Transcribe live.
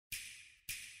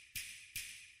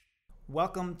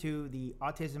Welcome to the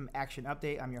Autism Action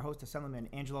Update. I'm your host, Assemblyman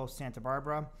Angelo Santa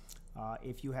Barbara.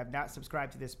 If you have not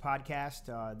subscribed to this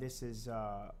podcast, this is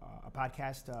a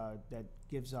podcast that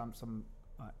gives some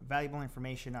valuable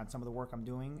information on some of the work I'm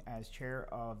doing as chair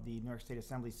of the New York State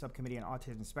Assembly Subcommittee on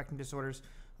Autism and Spectrum Disorders.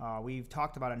 We've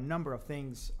talked about a number of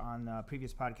things on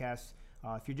previous podcasts.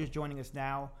 If you're just joining us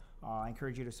now, I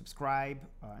encourage you to subscribe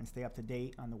and stay up to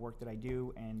date on the work that I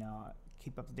do, and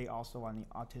keep up to date also on the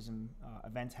autism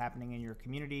events happening in your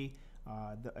community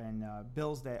and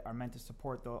bills that are meant to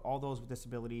support all those with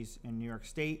disabilities in New York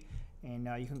State. And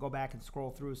you can go back and scroll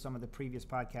through some of the previous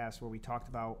podcasts where we talked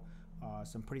about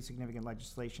some pretty significant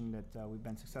legislation that we've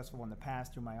been successful in the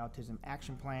past through my Autism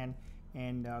Action Plan.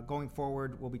 And going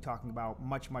forward, we'll be talking about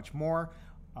much, much more.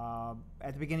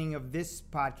 At the beginning of this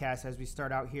podcast, as we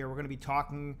start out here, we're going to be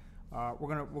talking.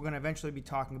 We're going to eventually be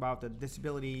talking about the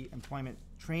Disability Employment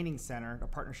Training Center, a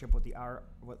partnership with Our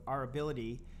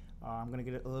Ability. I'm going to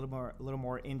get a little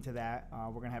more into that.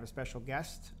 We're going to have a special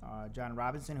guest, John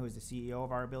Robinson, who is the CEO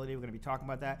of Our Ability. We're going to be talking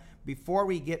about that. Before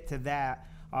we get to that,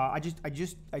 I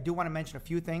do want to mention a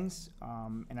few things,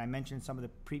 and I mentioned some of the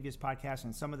previous podcasts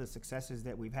and some of the successes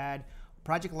that we've had.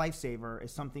 Project Lifesaver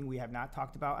is something we have not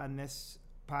talked about on this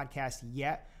podcast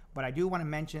yet. But I do want to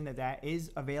mention that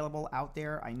is available out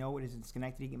there. I know it is in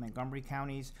Schenectady and Montgomery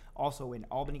counties, also in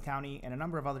Albany County, and a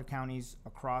number of other counties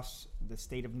across the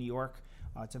state of New York.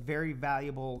 It's a very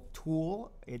valuable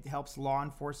tool. It helps law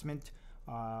enforcement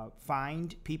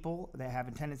find people that have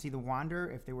a tendency to wander.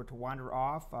 If they were to wander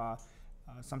off,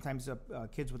 sometimes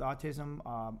kids with autism,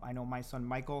 I know my son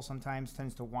Michael sometimes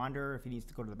tends to wander if he needs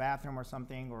to go to the bathroom or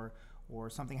something, or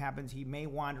something happens, he may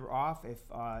wander off if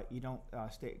you don't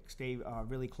stay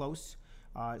really close.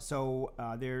 So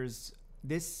there's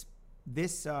this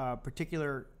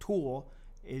particular tool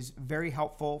is very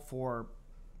helpful for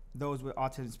those with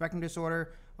autism spectrum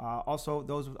disorder, also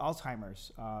those with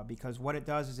Alzheimer's, because what it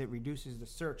does is it reduces the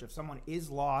search. If someone is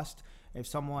lost, if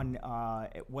someone,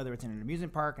 whether it's in an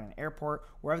amusement park, in an airport,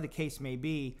 wherever the case may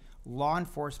be, law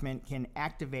enforcement can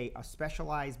activate a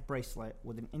specialized bracelet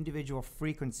with an individual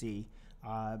frequency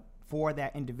for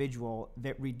that individual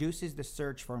that reduces the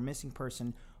search for a missing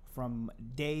person from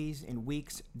days and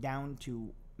weeks down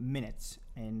to minutes.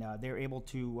 And they're able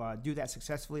to do that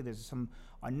successfully. There's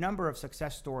a number of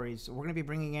success stories. We're going to be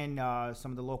bringing in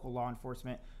some of the local law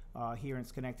enforcement here in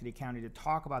Schenectady County to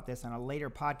talk about this on a later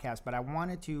podcast, but I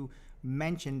wanted to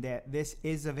mention that this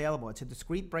is available. It's a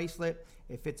discreet bracelet.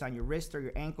 It fits on your wrist or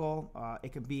your ankle.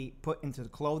 It can be put into the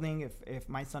clothing if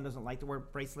my son doesn't like to wear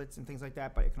bracelets and things like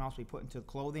that, but it can also be put into the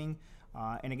clothing.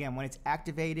 And again, when it's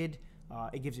activated,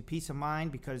 it gives you peace of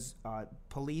mind because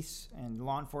police and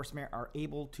law enforcement are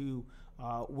able to,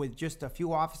 with just a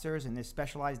few officers and this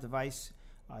specialized device,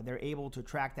 they're able to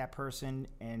track that person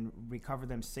and recover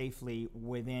them safely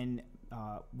within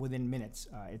minutes.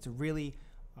 It's a really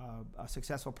a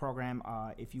successful program.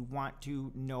 If you want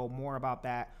to know more about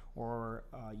that, or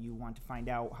you want to find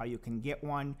out how you can get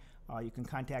one, you can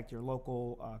contact your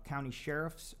local county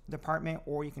sheriff's department,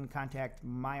 or you can contact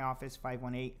my office,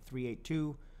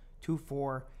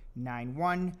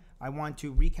 518-382-2491. I want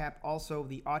to recap also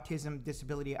the Autism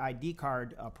Disability ID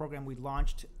Card program we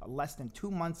launched less than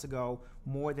 2 months ago.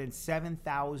 More than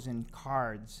 7,000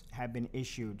 cards have been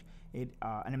issued.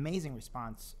 An amazing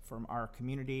response from our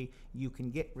community. You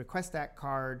can request that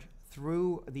card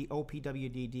through the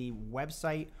OPWDD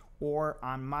website or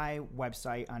on my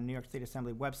website, on New York State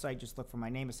Assembly website. Just look for my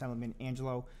name, Assemblyman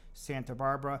Angelo Santa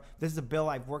Barbara. This is a bill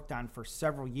I've worked on for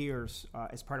several years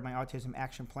as part of my Autism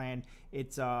Action Plan.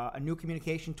 It's a new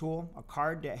communication tool, a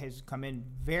card that has come in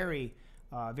very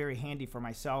handy for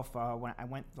myself. The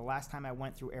last time I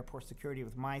went through airport security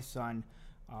with my son,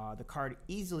 the card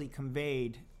easily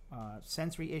conveyed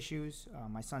sensory issues,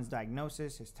 my son's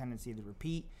diagnosis, his tendency to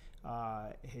repeat,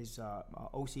 his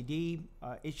OCD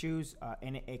issues,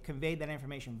 and it conveyed that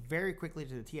information very quickly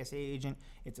to the TSA agent.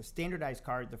 It's a standardized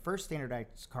card, the first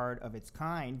standardized card of its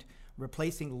kind,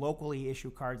 replacing locally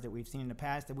issued cards that we've seen in the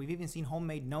past, and we've even seen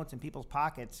homemade notes in people's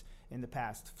pockets in the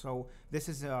past. So this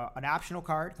is an optional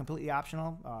card, completely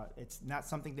optional. It's not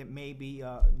something that may be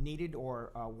needed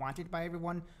or wanted by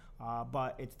everyone,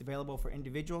 but it's available for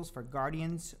individuals, for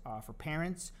guardians, for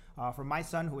parents. For my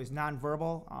son, who is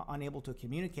nonverbal, unable to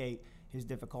communicate his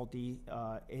difficulty,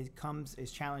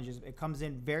 his challenges, it comes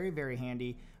in very, very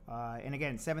handy. And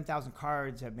again, 7,000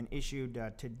 cards have been issued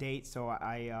to date, so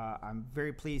I'm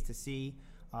very pleased to see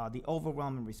the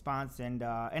overwhelming response. And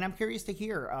I'm curious to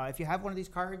hear if you have one of these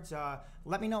cards.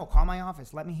 Let me know. Call my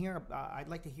office. Let me hear. I'd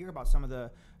like to hear about some of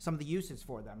the uses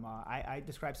for them. I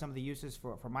described some of the uses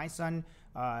for my son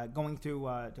going to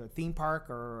a theme park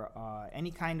or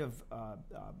any kind of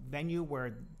venue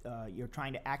where you're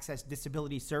trying to access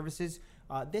disability services.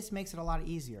 This makes it a lot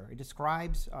easier. It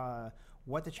describes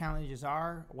what the challenges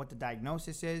are, what the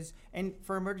diagnosis is, and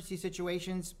for emergency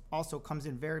situations also comes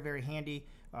in very, very handy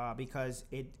because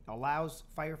it allows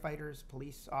firefighters,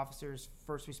 police officers,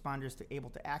 first responders to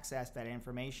able to access that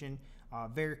information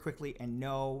very quickly and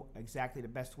know exactly the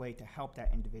best way to help that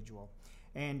individual.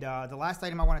 And the last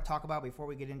item I want to talk about before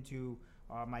we get into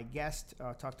my guest,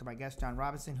 talk to my guest, John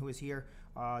Robinson, who is here,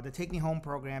 the Take Me Home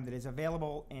program that is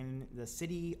available in the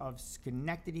city of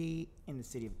Schenectady, in the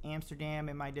city of Amsterdam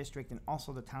in my district, and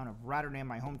also the town of Rotterdam,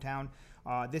 my hometown.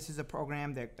 This is a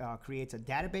program that creates a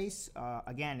database.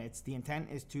 Again, the intent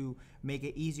is to make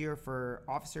it easier for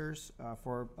officers,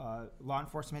 for law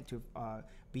enforcement to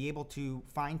be able to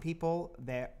find people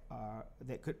that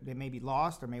may be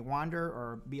lost or may wander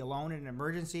or be alone in an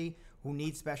emergency who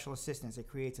need special assistance. It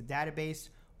creates a database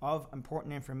of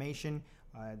important information.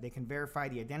 They can verify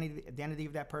the identity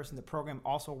of that person. The program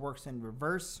also works in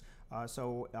reverse.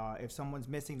 So if someone's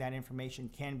missing, that information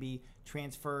can be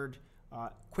transferred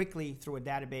quickly through a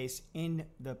database in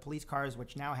the police cars,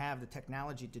 which now have the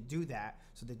technology to do that,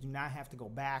 so they do not have to go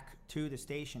back to the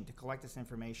station to collect this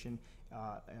information.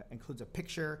 Includes a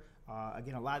picture.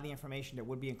 Again, a lot of the information that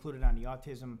would be included on the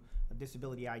Autism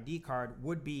Disability ID card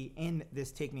would be in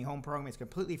this Take Me Home program. It's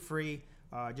completely free.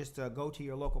 Just go to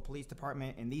your local police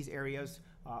department in these areas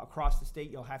across the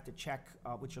state. You'll have to check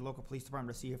with your local police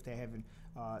department to see if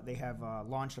they have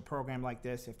launched a program like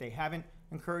this. If they haven't,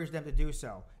 encourage them to do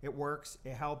so. It works.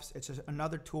 It helps. It's just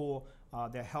another tool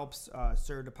that helps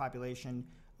serve the population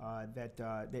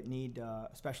that need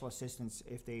special assistance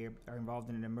if they are involved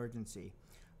in an emergency.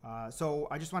 So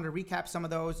I just wanted to recap some of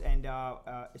those. And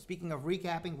speaking of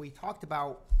recapping, we talked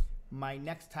about my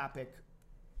next topic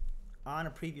on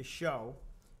a previous show.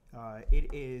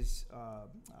 It is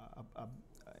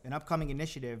an upcoming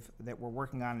initiative that we're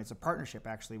working on. It's a partnership,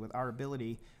 actually, with Our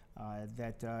Ability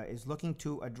that is looking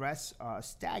to address a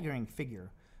staggering figure.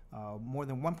 More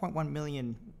than 1.1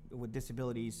 million with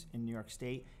disabilities in New York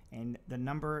State, and the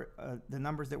numbers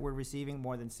that we're receiving,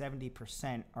 more than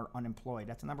 70% are unemployed.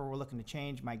 That's a number we're looking to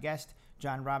change. My guest,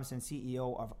 John Robinson,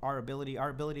 CEO of Our Ability. Our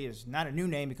Ability is not a new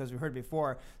name because we heard it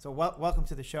before. So welcome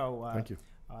to the show. Thank you.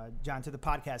 John, to the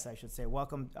podcast, I should say.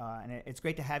 Welcome, and it's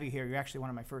great to have you here. You're actually one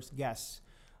of my first guests.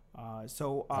 I'm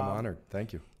honored.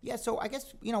 Thank you. Yeah, so I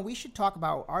guess we should talk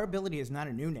about Our Ability is not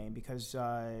a new name because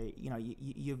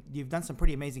you've done some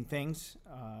pretty amazing things.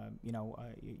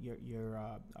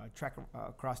 Your trek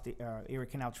across the Erie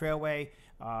Canal Trailway,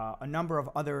 a number of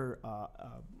other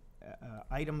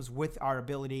items with Our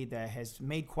Ability that has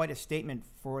made quite a statement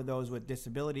for those with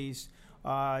disabilities.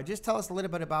 Just tell us a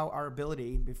little bit about Our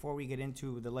Ability before we get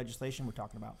into the legislation we're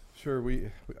talking about. Sure.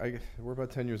 We're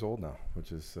about 10 years old now,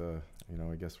 which is,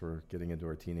 I guess we're getting into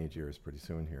our teenage years pretty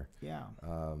soon here. Yeah.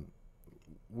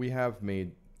 We have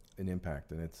made an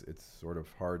impact, and it's sort of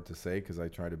hard to say because I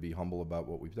try to be humble about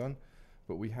what we've done,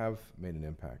 but we have made an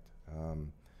impact.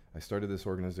 I started this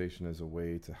organization as a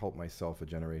way to help myself a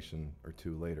generation or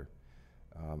two later.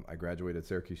 I graduated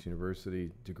Syracuse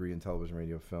University, degree in television,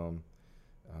 radio, film.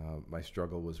 My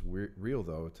struggle was real,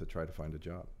 though, to try to find a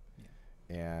job.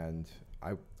 Yeah. And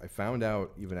I found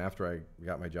out, even after I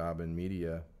got my job in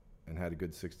media and had a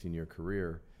good 16-year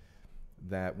career,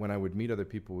 that when I would meet other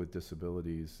people with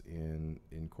disabilities in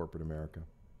corporate America,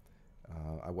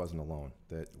 I wasn't alone,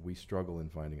 that we struggle in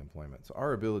finding employment. So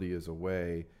Our Ability is a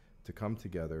way to come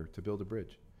together to build a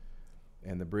bridge.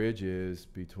 And the bridge is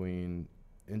between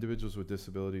individuals with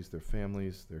disabilities, their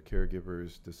families, their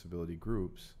caregivers, disability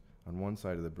groups, on one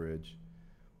side of the bridge.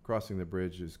 Crossing the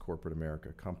bridge is corporate America,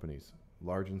 companies,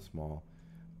 large and small,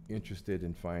 interested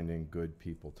in finding good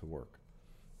people to work.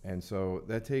 And so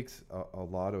that takes a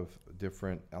lot of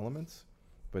different elements,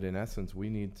 but in essence, we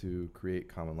need to create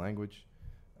common language,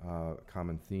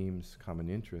 common themes, common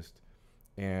interest.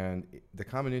 And the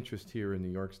common interest here in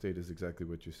New York State is exactly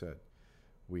what you said.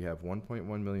 We have 1.1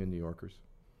 million New Yorkers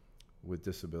with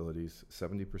disabilities,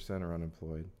 70% are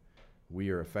unemployed. We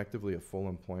are effectively at full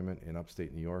employment in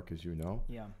upstate New York, as you know.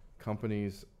 Yeah.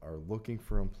 Companies are looking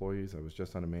for employees. I was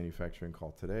just on a manufacturing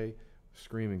call today,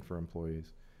 screaming for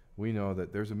employees. We know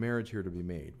that there's a marriage here to be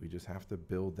made. We just have to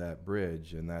build that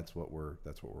bridge, and that's what we're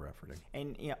efforting.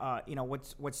 And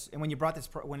and when you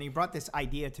brought this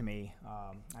idea to me,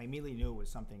 I immediately knew it was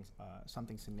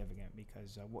something significant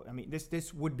because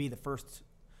this would be the first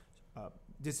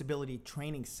disability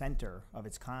training center of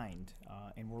its kind,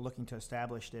 and we're looking to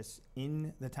establish this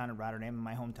in the town of Rotterdam, in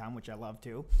my hometown, which I love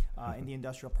too. In the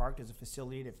industrial park, there's a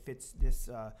facility that fits this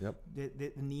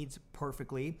the needs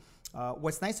perfectly.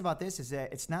 What's nice about this is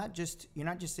that you're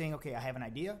not just saying, okay, I have an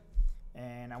idea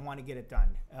and I want to get it done.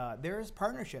 There's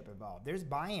partnership involved. There's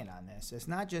buy-in on this. It's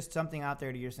not just something out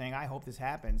there that you're saying, I hope this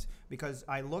happens, because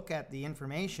I look at the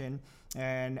information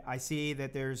and I see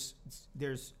that there's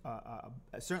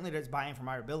certainly there's buy-in from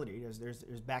our ability.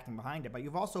 There's backing behind it, but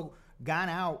you've also gone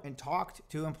out and talked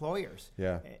to employers.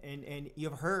 Yeah. And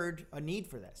you've heard a need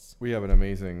for this. We have an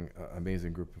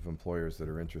amazing group of employers that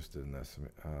are interested in this.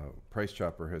 Price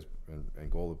Chopper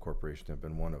and Golub Corporation have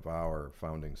been one of our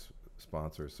founding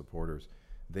sponsors, supporters.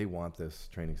 They want this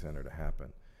training center to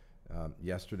happen.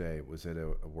 Yesterday was at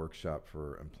a workshop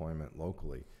for employment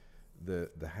locally.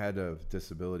 The head of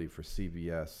disability for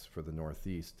CVS for the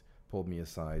Northeast pulled me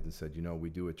aside and said, we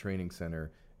do a training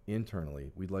center internally.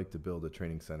 We'd like to build a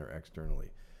training center externally.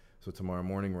 So tomorrow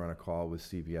morning we're on a call with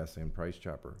CVS and Price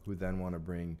Chopper, who then want to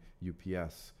bring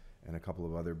UPS and a couple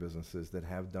of other businesses that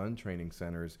have done training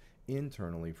centers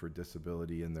internally for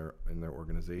disability in their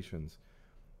organizations.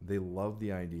 They love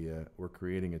the idea. We're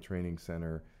creating a training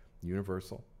center,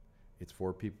 universal. It's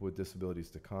for people with disabilities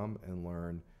to come and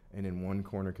learn. And in one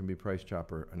corner can be Price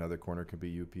Chopper, another corner can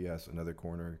be UPS, another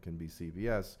corner can be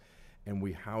CVS. And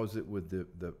we house it with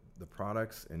the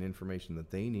products and information that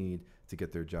they need to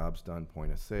get their jobs done,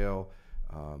 point of sale,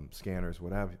 scanners,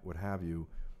 what have you.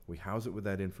 We house it with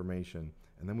that information,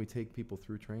 and then we take people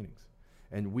through trainings.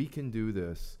 And we can do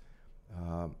this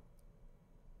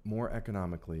more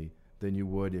economically than you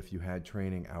would if you had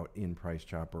training out in Price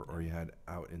Chopper or you had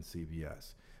out in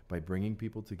CVS. By bringing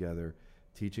people together,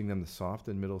 teaching them the soft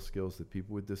and middle skills that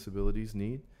people with disabilities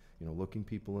need, looking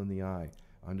people in the eye,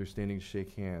 understanding to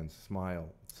shake hands, smile,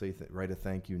 write a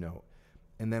thank you note,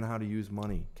 and then how to use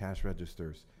money, cash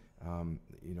registers,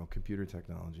 computer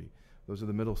technology. Those are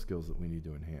the middle skills that we need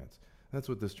to enhance. That's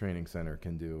what this training center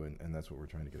can do, and that's what we're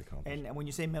trying to get accomplished. And when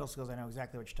you say middle skills, I know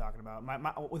exactly what you're talking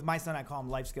about. With my son, I call them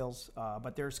life skills,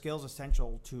 but they're skills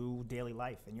essential to daily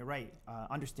life. And you're right,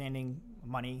 understanding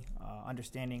money,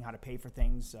 understanding how to pay for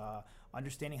things,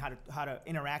 understanding how to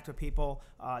interact with people.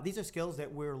 These are skills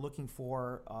that we're looking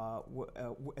for,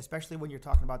 especially when you're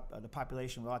talking about the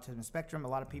population with autism spectrum. A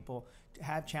lot of people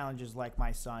have challenges like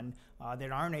my son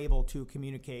that aren't able to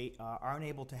communicate, aren't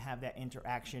able to have that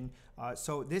interaction.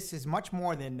 So this is much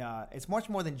more than it's much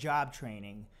more than job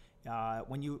training.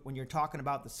 When you're talking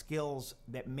about the skills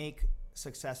that make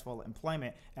successful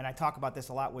employment, and I talk about this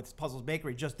a lot with Puzzles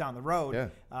Bakery just down the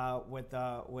road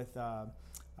with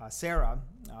Sarah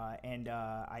and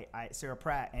Sarah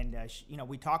Pratt, and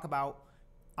we talk about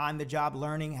on-the-job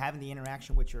learning, having the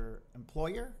interaction with your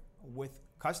employer, with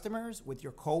customers, with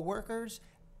your coworkers.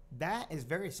 That is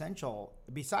very essential.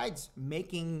 Besides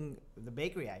making the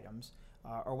bakery items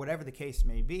or whatever the case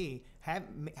may be, have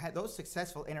those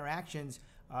successful interactions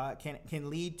can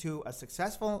lead to a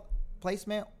successful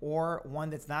placement or one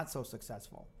that's not so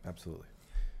successful. Absolutely.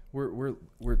 We're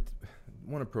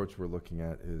one approach we're looking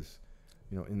at is,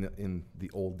 in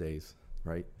the old days,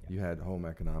 right? Yeah. You had home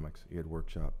economics, you had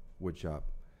workshop, woodshop,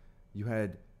 you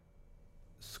had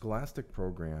scholastic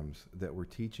programs that were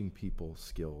teaching people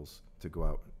skills to go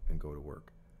out and go to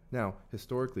work. Now,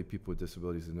 historically, people with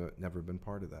disabilities have never been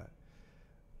part of that.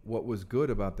 What was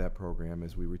good about that program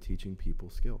is we were teaching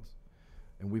people skills,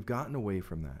 and we've gotten away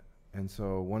from that. And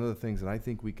so one of the things that I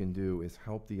think we can do is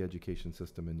help the education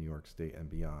system in New York State and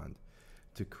beyond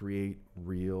to create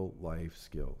real life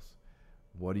skills.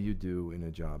 What do you do in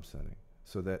a job setting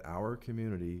so that our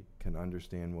community can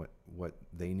understand what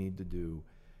they need to do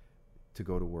to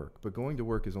go to work? But going to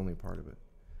work is only a part of it.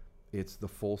 It's the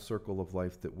full circle of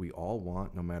life that we all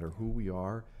want, no matter who we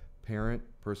are, parent,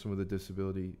 person with a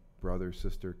disability, brother,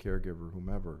 sister, caregiver,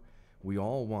 whomever. We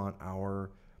all want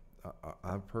our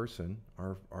person,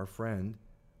 our friend,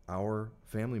 our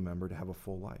family member to have a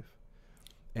full life.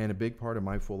 And a big part of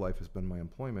my full life has been my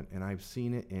employment, and I've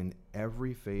seen it in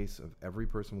every face of every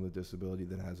person with a disability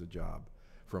that has a job,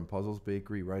 from Puzzles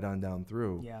Bakery right on down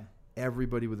through. Yeah.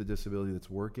 Everybody with a disability that's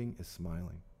working is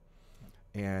smiling.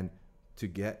 Yeah. And to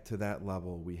get to that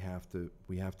level, we have to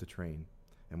train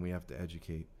and we have to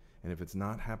educate. And if it's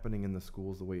not happening in the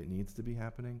schools the way it needs to be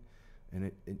happening, and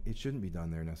it shouldn't be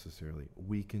done there necessarily,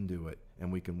 we can do it,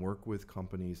 and we can work with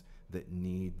companies that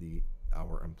need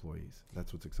our employees.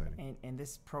 That's what's exciting. And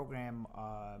this program,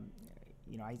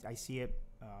 I see it,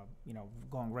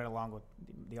 going right along with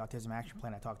the Autism Action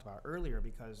Plan I talked about earlier,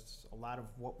 because a lot of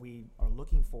what we are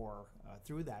looking for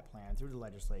through that plan, through the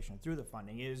legislation, through the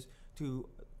funding, is to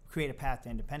create a path to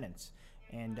independence.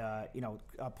 And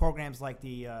programs like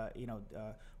the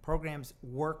programs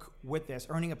work with this.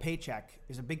 Earning a paycheck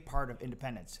is a big part of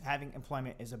independence. Having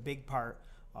employment is a big part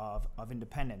of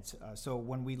independence. So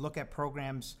when we look at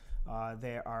programs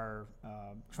that are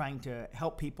trying to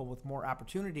help people with more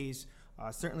opportunities,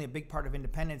 certainly a big part of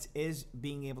independence is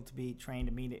being able to be trained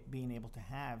and being able to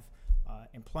have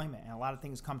employment. And a lot of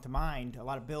things come to mind. A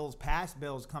lot of past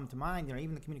bills come to mind.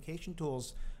 Even the communication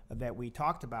tools that we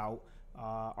talked about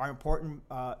are important.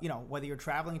 Whether you're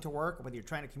traveling to work, or whether you're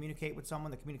trying to communicate with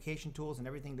someone, the communication tools and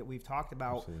everything that we've talked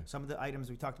about, Absolutely. some of the items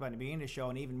we talked about in the beginning of the show,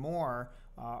 and even more,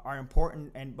 are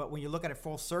important. But when you look at it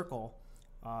full circle,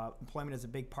 employment is a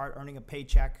big part. Earning a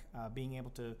paycheck, being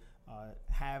able to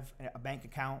have a bank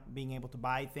account, being able to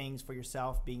buy things for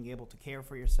yourself, being able to care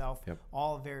for yourself, Yep.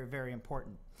 all very, very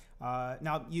important.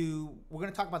 Now, we're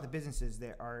going to talk about the businesses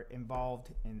that are involved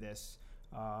in this,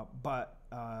 but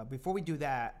before we do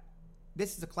that,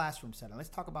 this is a classroom setting. Let's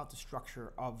talk about the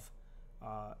structure of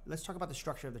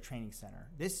the training center.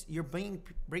 You're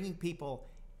bringing people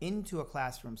into a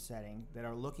classroom setting that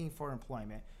are looking for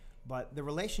employment, but the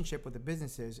relationship with the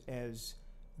businesses is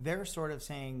they're sort of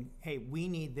saying, hey, we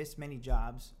need this many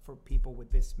jobs for people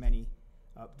with this many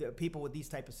people with these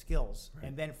type of skills. Right.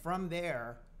 And then from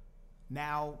there,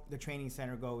 now the training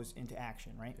center goes into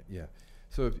action, right? Yeah.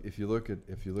 So if you look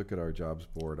at our jobs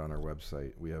board on our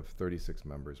website, we have 36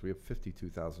 members. We have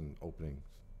 52,000 openings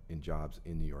in jobs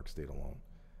in New York State alone.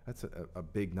 That's a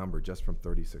big number just from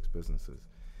 36 businesses.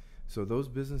 So those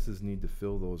businesses need to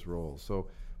fill those roles. So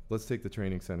let's take the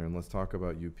training center and let's talk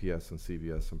about UPS and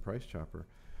CVS and Price Chopper.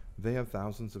 They have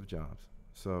thousands of jobs.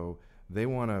 So they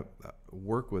want to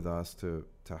work with us to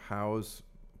house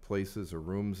places or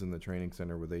rooms in the training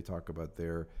center where they talk about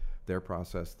their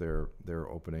process, their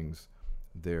openings,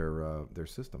 their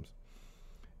systems.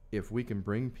 If we can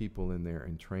bring people in there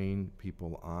and train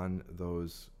people on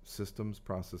those systems,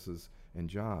 processes, and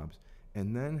jobs,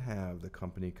 and then have the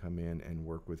company come in and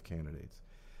work with candidates,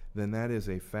 then that is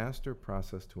a faster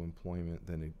process to employment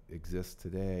than exists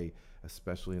today,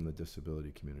 especially in the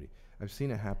disability community. I've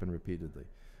seen it happen repeatedly.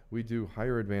 We do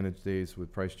higher advantage days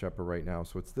with Price Chopper right now,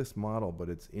 so it's this model, but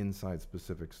it's inside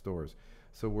specific stores.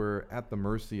 So we're at the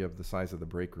mercy of the size of the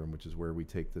break room, which is where we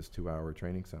take this 2-hour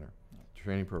training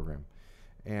program.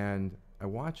 And I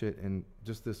watch it, and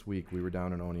just this week we were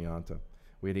down in Oneonta.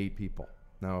 We had 8 people.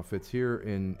 Now, if it's here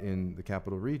in the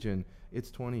capital region,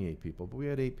 it's 28 people, but we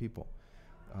had 8 people.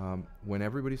 When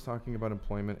everybody's talking about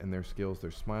employment and their skills,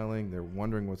 they're smiling, they're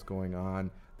wondering what's going on,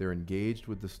 they're engaged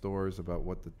with the stores about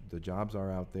what the jobs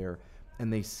are out there,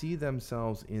 and they see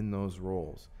themselves in those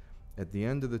roles. At the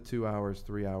end of the 2 hours,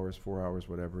 3 hours, 4 hours,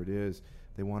 whatever it is,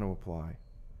 they want to apply.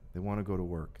 They want to go to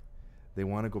work. They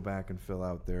want to go back and fill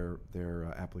out their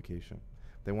application.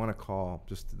 They want to call.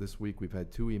 Just this week, we've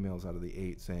had 2 emails out of the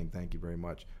 8 saying, thank you very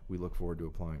much. We look forward to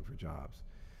applying for jobs.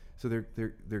 So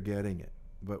they're getting it.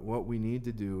 But what we need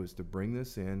to do is to bring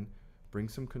this in, bring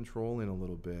some control in a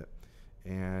little bit,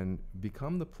 and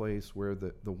become the place where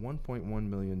the 1.1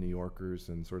 million New Yorkers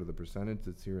and sort of the percentage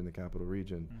that's here in the capital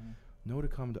region know to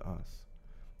come to us.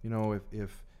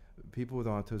 If people with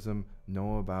autism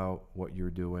know about what you're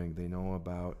doing, they know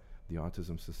about the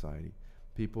Autism Society.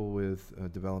 People with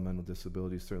developmental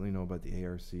disabilities certainly know about the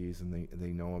ARCs, and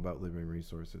they know about Living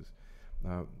Resources.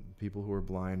 People who are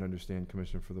blind understand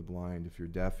Commission for the Blind. If you're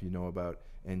deaf, you know about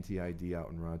NTID out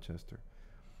in Rochester.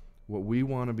 What we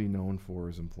want to be known for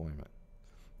is employment.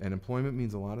 And employment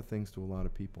means a lot of things to a lot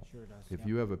of people. Sure does. If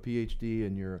you have a PhD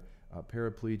and you're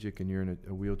paraplegic and you're in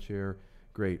a wheelchair,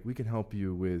 great. We can help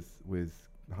you with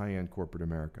high-end corporate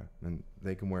America, and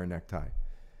they can wear a necktie.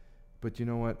 But you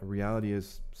know what? The reality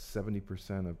is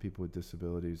 70% of people with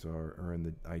disabilities are in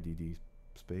the IDD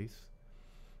space.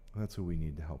 That's who we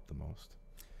need to help the most.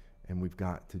 And we've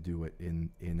got to do it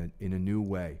in a new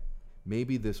way.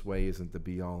 Maybe this way isn't the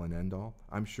be-all and end-all.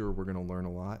 I'm sure we're going to learn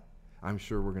a lot. I'm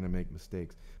sure we're going to make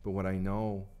mistakes. But what I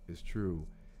know is true.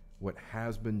 What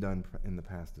has been done in the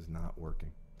past is not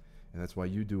working. And that's why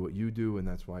you do what you do, and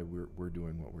that's why we're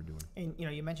doing what we're doing. And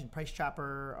you mentioned Price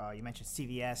Chopper, you mentioned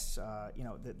CVS.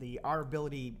 The Our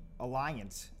Ability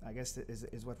Alliance, I guess,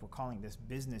 is what we're calling this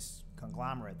business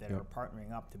conglomerate that are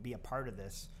partnering up to be a part of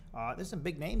this. There's some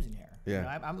big names in here.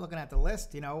 Yeah. I'm looking at the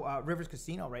list. Rivers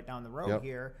Casino right down the road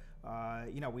here.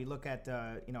 We look at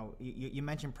you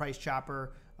mentioned Price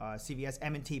Chopper, CVS,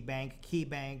 M&T Bank, Key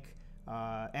Bank,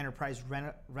 Enterprise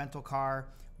Rental Car.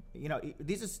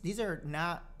 These are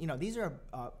not these are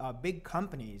big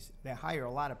companies that hire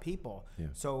a lot of people. Yeah.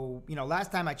 So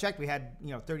last time I checked, we had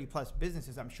 30 plus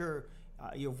businesses. I'm sure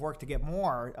you've worked to get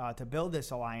more to build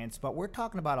this alliance, but we're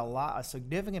talking about a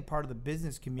significant part of the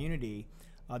business community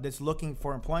that's looking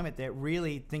for employment that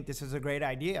really think this is a great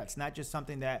idea. It's not just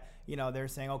something that, they're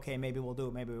saying, okay, maybe we'll do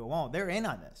it, maybe we won't. They're in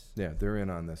on this. Yeah, they're in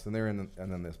on this, and they're in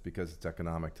on this because it's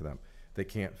economic to them. They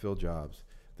can't fill jobs.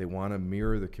 They want to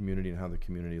mirror the community and how the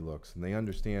community looks, and they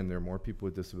understand there are more people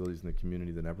with disabilities in the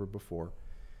community than ever before,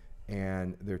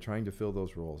 and they're trying to fill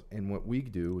those roles. And what we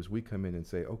do is we come in and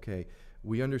say, okay,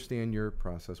 we understand your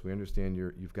process. We understand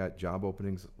you've got job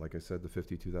openings, like I said, the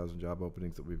 52,000 job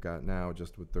openings that we've got now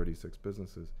just with 36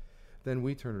 businesses. Then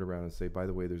we turn it around and say, by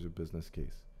the way, there's a business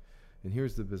case. And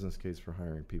here's the business case for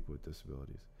hiring people with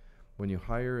disabilities. When you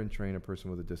hire and train a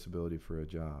person with a disability for a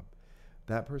job,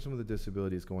 that person with a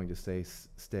disability is going to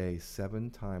stay 7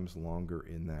 times longer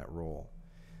in that role.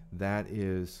 That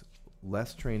is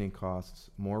less training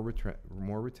costs, more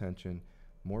retention,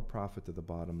 more profit to the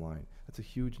bottom line. That's a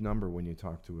huge number when you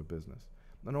talk to a business.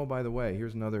 And oh, by the way,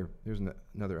 here's another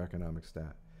economic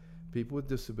stat. People with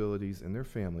disabilities and their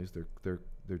families,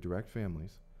 their direct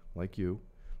families, like you,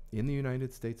 in the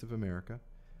United States of America,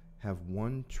 have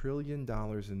 $1 trillion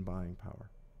in buying power.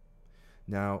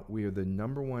 Now, we are the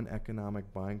 #1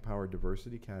 economic buying power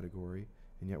diversity category,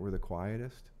 and yet we're the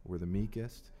quietest, we're the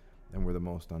meekest, and we're the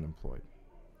most unemployed.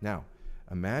 Now,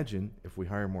 imagine if we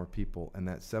hire more people and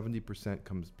that 70%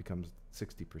 becomes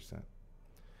 60%.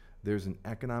 There's an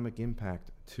economic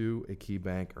impact to a Key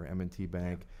Bank or M&T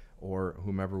Bank or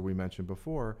whomever we mentioned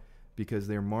before, because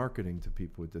they're marketing to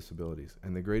people with disabilities.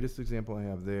 And the greatest example I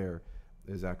have there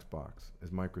is Xbox,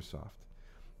 is Microsoft.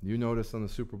 You noticed on the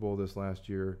Super Bowl this last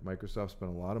year, Microsoft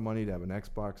spent a lot of money to have an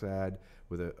Xbox ad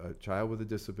with a child with a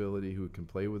disability who can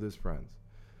play with his friends.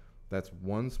 That's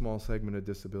one small segment of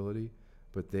disability,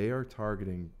 but they are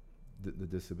targeting the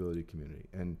disability community.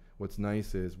 And what's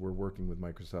nice is we're working with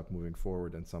Microsoft moving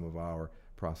forward in some of our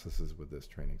processes with this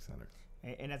training center.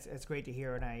 And that's great to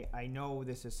hear, and I know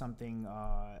this is something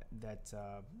that's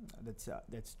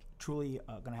truly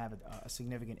going to have a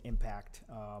significant impact.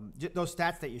 Those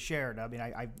stats that you shared, I mean,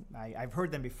 I've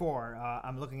heard them before.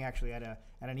 I'm looking actually at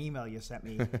an email you sent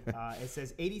me. It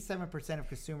says 87% of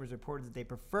consumers reported that they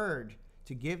preferred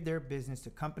to give their business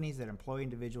to companies that employ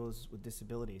individuals with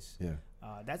disabilities. Yeah.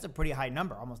 That's a pretty high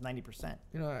number, almost 90%.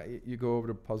 You go over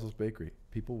to Puzzles Bakery.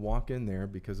 People walk in there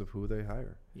because of who they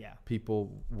hire. Yeah.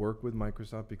 People work with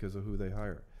Microsoft because of who they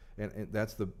hire. And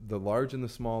that's the large and the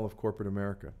small of corporate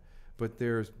America. But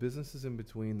there's businesses in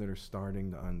between that are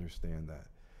starting to understand that.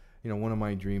 One of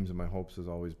my dreams and my hopes has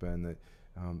always been that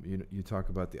you talk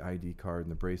about the ID card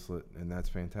and the bracelet, and that's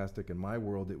fantastic. In my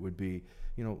world, it would be,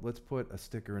 let's put a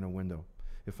sticker in a window.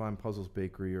 If I'm Puzzles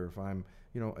Bakery or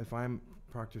if I'm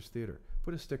Proctor's Theater,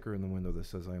 put a sticker in the window that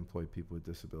says I employ people with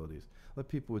disabilities. Let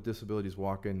people with disabilities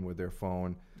walk in with their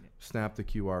phone, snap the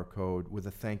QR code with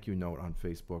a thank you note on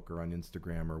Facebook or on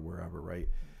Instagram or wherever, right?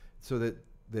 So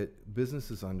that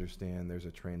businesses understand there's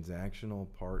a transactional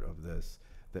part of this,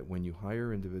 that when you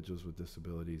hire individuals with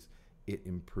disabilities, it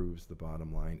improves the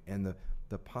bottom line and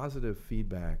the positive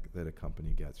feedback that a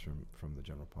company gets from the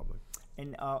general public.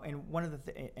 And one of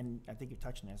the and I think you've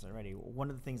touched on this already.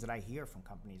 One of the things that I hear from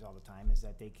companies all the time is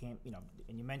that they can't,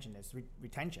 and you mentioned this,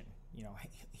 retention.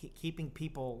 Keeping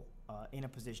people in a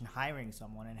position, hiring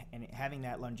someone, and having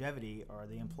that longevity, or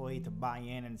the employee to buy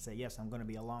in and say, yes, I'm going to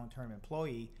be a long-term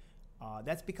employee.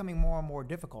 That's becoming more and more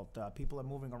difficult. People are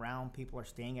moving around. People are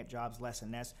staying at jobs less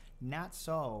and less. Not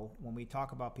so when we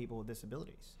talk about people with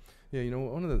disabilities. Yeah,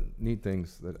 one of the neat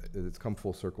things that it's come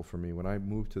full circle for me, when I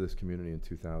moved to this community in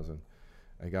 2000,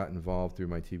 I got involved through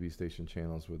my TV station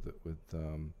channels with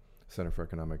Center for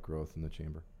Economic Growth in the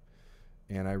Chamber.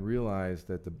 And I realized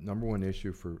that the #1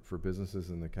 issue for businesses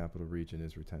in the capital region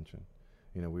is retention.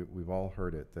 We've all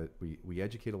heard it, that we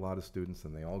educate a lot of students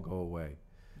and they all go away.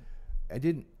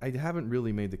 I haven't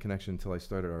really made the connection until I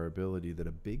started our ability that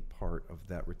a big part of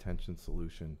that retention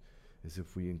solution is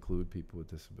if we include people with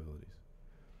disabilities,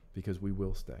 because we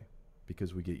will stay,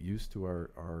 because we get used to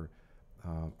our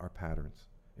patterns.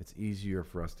 It's easier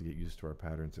for us to get used to our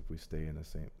patterns if we stay in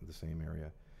the same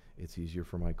area. It's easier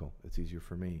for Michael. It's easier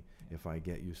for me if I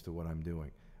get used to what I'm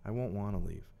doing. I won't want to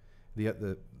leave. The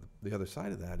other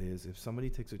side of that is if somebody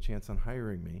takes a chance on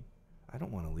hiring me, I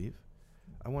don't want to leave.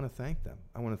 I want to thank them.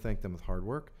 I want to thank them with hard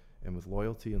work and with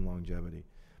loyalty and longevity.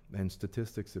 And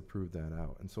statistics have proved that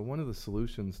out. And so one of the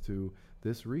solutions to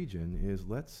this region is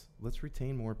let's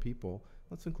retain more people.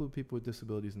 Let's include people with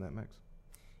disabilities in that mix.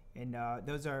 And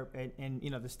those are, and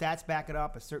the stats back it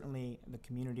up. Certainly, the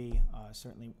community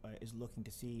is looking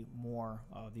to see more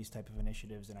of these type of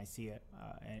initiatives, and I see it.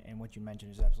 And what you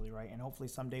mentioned is absolutely right. And hopefully,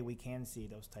 someday we can see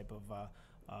those type of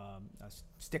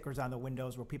stickers on the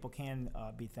windows where people can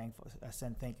be thankful,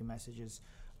 send thank you messages.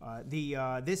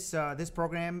 This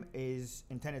program is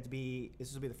intended to be.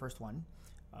 This will be the first one.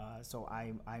 So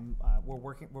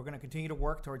we're going to continue to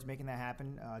work towards making that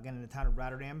happen. Again, in the town of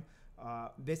Rotterdam.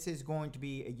 This is going to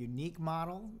be a unique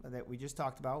model that we just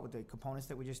talked about with the components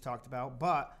that we just talked about,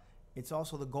 but it's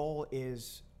also the goal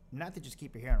is not to just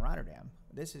keep it here in Rotterdam.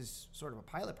 This is sort of a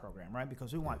pilot program, right?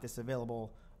 Because we want this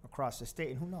available across the state,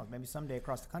 and who knows, maybe someday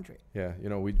across the country. Yeah,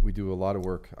 we do a lot of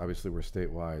work. Obviously, we're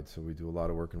statewide, so we do a lot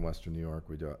of work in Western New York.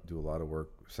 We do a lot of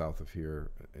work south of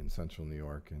here in Central New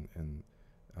York, and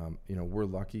we're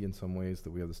lucky in some ways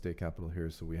that we have the state capital here,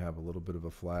 so we have a little bit of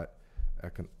a flat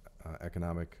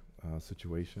economic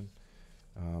situation.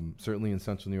 Certainly in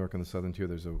Central New York and the Southern Tier,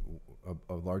 there's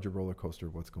a larger roller coaster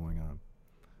of what's going on.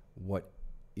 What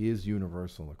is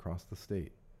universal across the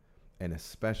state, and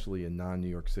especially in non-New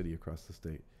York City across the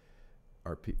state,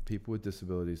 are people with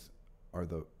disabilities are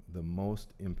the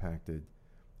most impacted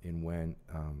in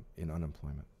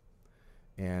unemployment.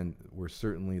 And we're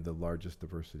certainly the largest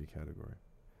diversity category.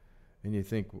 And you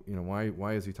think,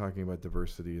 why is he talking about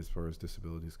diversity as far as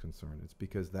disability is concerned? It's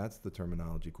because that's the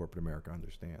terminology corporate America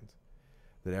understands.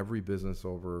 That every business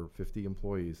over 50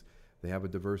 employees, they have a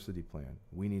diversity plan.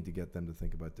 We need to get them to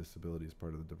think about disability as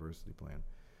part of the diversity plan.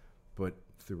 But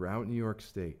throughout New York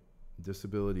State,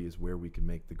 disability is where we can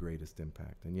make the greatest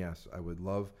impact. And yes, I would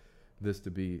love this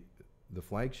to be the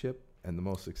flagship and the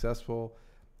most successful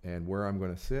and where I'm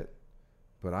going to sit,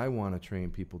 but I want to train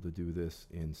people to do this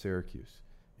in Syracuse,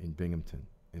 in Binghamton,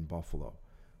 in Buffalo,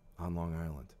 on Long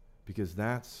Island, because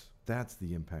that's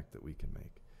the impact that we can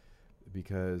make.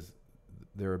 Because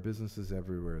there are businesses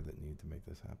everywhere that need to make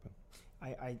this happen.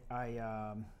 I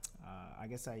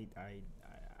guess I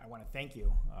want to thank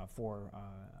you for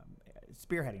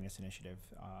spearheading this initiative.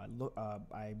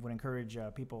 I would encourage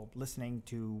people listening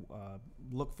to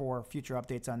look for future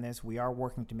updates on this. We are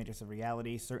working to make this a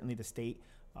reality. Certainly the state,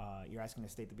 you're asking the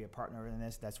state to be a partner in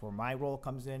this. That's where my role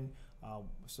comes in.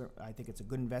 I think it's a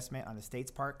good investment on the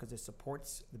state's part because it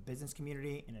supports the business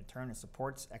community, and in turn it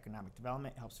supports economic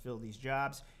development, helps fill these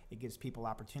jobs. It gives people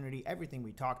opportunity. Everything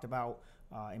we talked about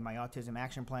in my autism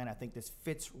action plan, I think this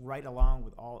fits right along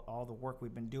with all the work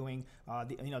we've been doing.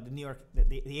 The New York,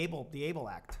 the ABLE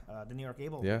Act, the New York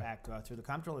ABLE Act through the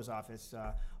Comptroller's Office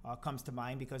comes to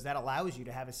mind because that allows you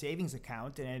to have a savings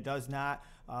account, and it does not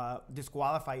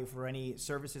disqualify you for any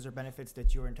services or benefits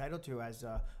that you're entitled to as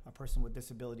a person with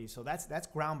disabilities. So that's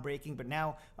groundbreaking. But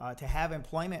now to have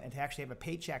employment and to actually have a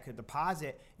paycheck, a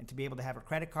deposit, and to be able to have a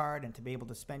credit card and to be able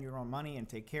to spend your own money and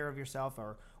take care of yourself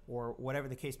or whatever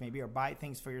the case may be, or buy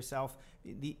things for yourself,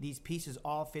 these pieces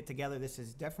all fit together. This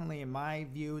is definitely, in my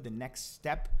view, the next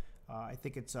step. I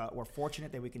think we're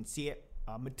fortunate that we can see it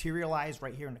materialize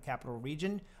right here in the Capital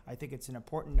Region. I think it's an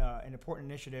important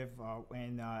initiative,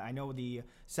 and I know the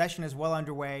session is well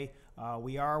underway.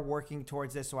 We are working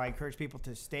towards this, so I encourage people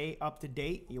to stay up to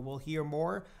date. You will hear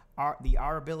more.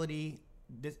 Our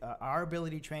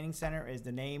Ability Training Center is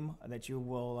the name that you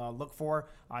will look for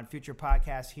on future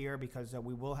podcasts here, because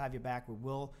we will have you back. We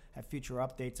will have future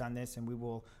updates on this, and we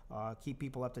will keep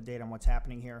people up to date on what's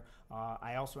happening here.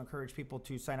 I also encourage people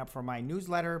to sign up for my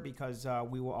newsletter, because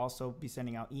we will also be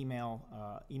sending out email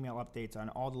updates on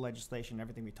all the legislation,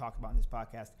 everything we talked about in this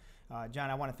podcast. John,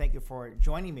 I want to thank you for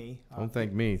joining me. Don't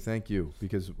thank me. Thank you,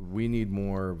 because we need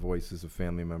more voices of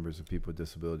family members of people with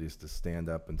disabilities to stand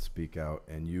up and speak out,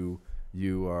 and you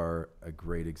are a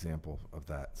great example of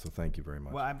that. So thank you very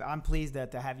much. Well, I'm pleased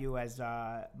to have you as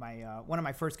one of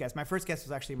my first guests. My first guest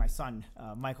was actually my son,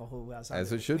 Michael, who was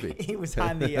as it should be. He was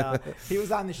on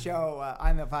the show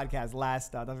on the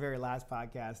podcast the very last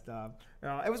podcast.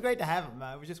 It was great to have him.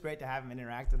 It was just great to have him and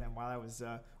interact with him while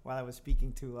I was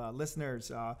speaking to listeners.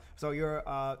 So you're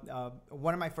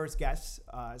one of my first guests.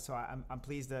 So I'm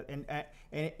pleased that and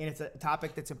it's a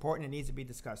topic that's important and needs to be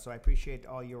discussed. So I appreciate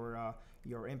all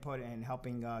your input and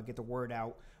helping get the word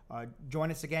out.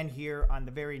 Join us again here on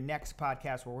the very next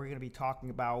podcast, where we're going to be talking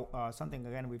about something,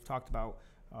 again, we've talked about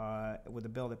with a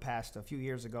bill that passed a few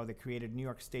years ago that created New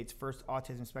York State's first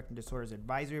Autism Spectrum Disorders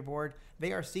Advisory Board.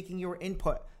 They are seeking your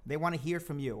input. They want to hear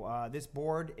from you. This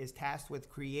board is tasked with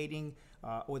creating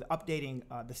with updating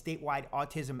the statewide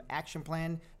autism action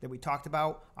plan that we talked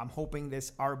about. I'm hoping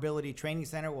this Our Ability Training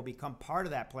Center will become part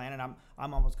of that plan, and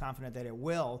I'm almost confident that it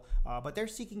will. But they're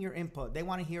seeking your input. They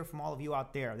want to hear from all of you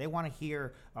out there. They want to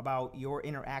hear about your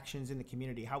interactions in the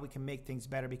community, how we can make things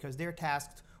better, because they're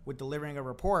tasked with delivering a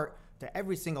report to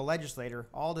every single legislator,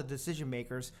 all the decision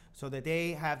makers, so that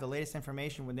they have the latest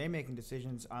information when they're making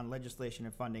decisions on legislation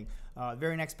and funding. The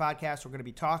very next podcast, we're going to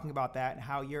be talking about that and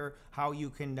how you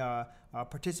can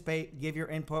participate, give your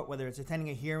input, whether it's attending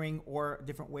a hearing or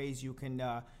different ways you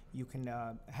can you can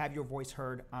have your voice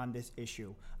heard on this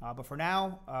issue. But for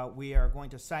now, we are going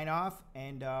to sign off,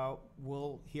 and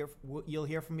you'll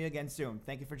hear from me again soon.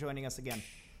 Thank you for joining us again.